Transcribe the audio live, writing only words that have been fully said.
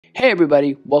Hey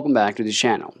everybody, welcome back to the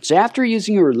channel. So after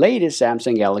using your latest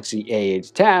Samsung Galaxy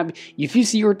A8 tab, if you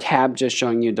see your tab just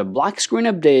showing you the black screen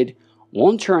update,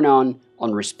 won't turn on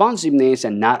responsiveness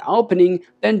and not opening,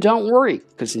 then don't worry,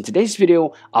 because in today's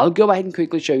video, I'll go ahead and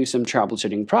quickly show you some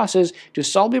troubleshooting process to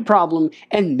solve your problem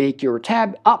and make your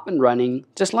tab up and running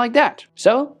just like that.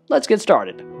 So let's get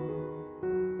started.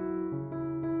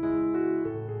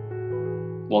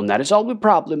 Well, now to solve the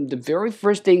problem, the very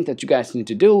first thing that you guys need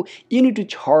to do, you need to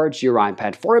charge your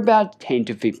iPad for about 10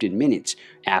 to 15 minutes.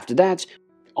 After that,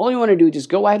 all you want to do is just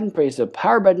go ahead and press the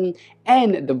power button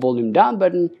and the volume down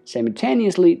button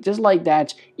simultaneously, just like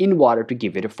that, in order to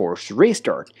give it a forced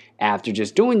restart. After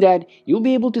just doing that, you'll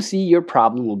be able to see your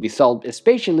problem will be solved,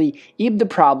 especially if the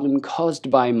problem caused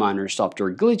by minor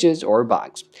software glitches or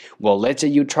bugs. Well, let's say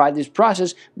you tried this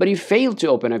process, but you failed to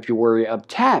open up your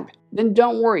tab. Then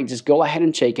don't worry, just go ahead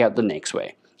and check out the next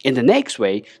way. In the next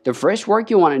way, the first work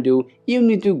you want to do, you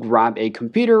need to grab a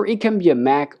computer, it can be a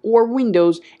Mac or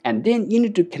Windows, and then you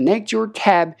need to connect your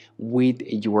tab with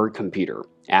your computer.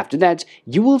 After that,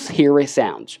 you will hear a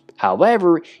sound.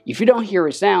 However, if you don't hear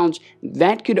a sound,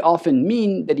 that could often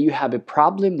mean that you have a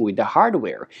problem with the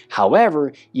hardware.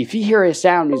 However, if you hear a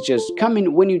sound is just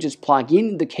coming when you just plug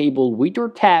in the cable with your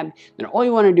tab, then all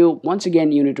you want to do, once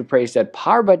again, you need to press that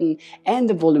power button and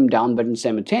the volume down button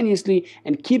simultaneously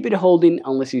and keep it holding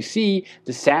unless you see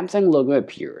the Samsung logo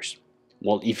appears.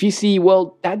 Well, if you see,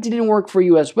 that didn't work for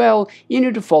you as well, you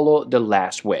need to follow the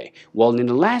last way. Well, in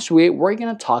the last way, we're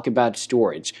going to talk about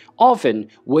storage. Often,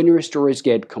 when your storage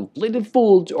gets completely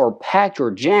full or packed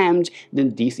or jammed,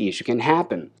 then this issue can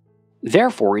happen.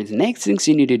 Therefore, the next things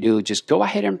you need to do is just go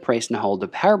ahead and press and hold the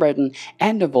power button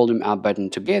and the volume up button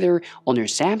together on your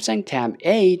Samsung Tab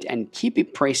 8 and keep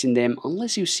it pressing them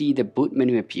unless you see the boot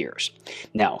menu appears.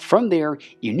 Now, from there,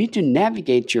 you need to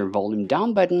navigate to your volume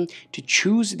down button to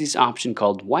choose this option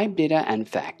called Wipe Data and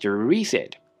Factory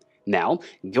Reset. Now,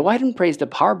 go ahead and press the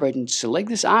power button to select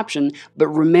this option, but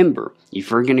remember, if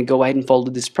you're going to go ahead and follow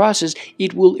this process,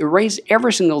 it will erase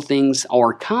every single thing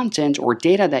or content or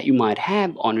data that you might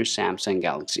have on your Samsung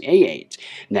Galaxy A8.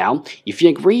 Now, if you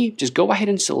agree, just go ahead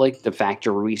and select the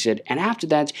factory reset, and after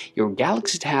that, your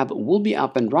Galaxy tab will be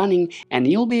up and running, and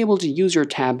you'll be able to use your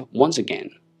tab once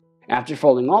again. After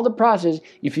following all the process,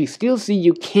 if you still see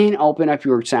you can't open up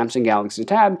your Samsung Galaxy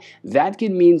tab, that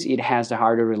could mean it has a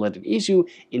hardware related issue.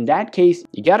 In that case,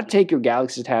 you gotta take your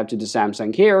Galaxy tab to the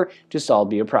Samsung Care to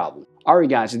solve your problem. Alright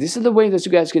guys, so this is the way that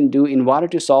you guys can do in order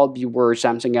to solve your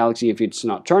Samsung Galaxy if it's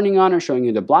not turning on or showing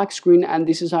you the black screen, and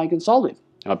this is how you can solve it.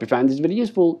 I hope you found this video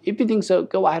useful. If you think so,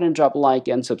 go ahead and drop a like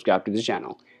and subscribe to the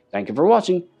channel. Thank you for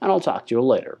watching, and I'll talk to you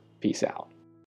later. Peace out.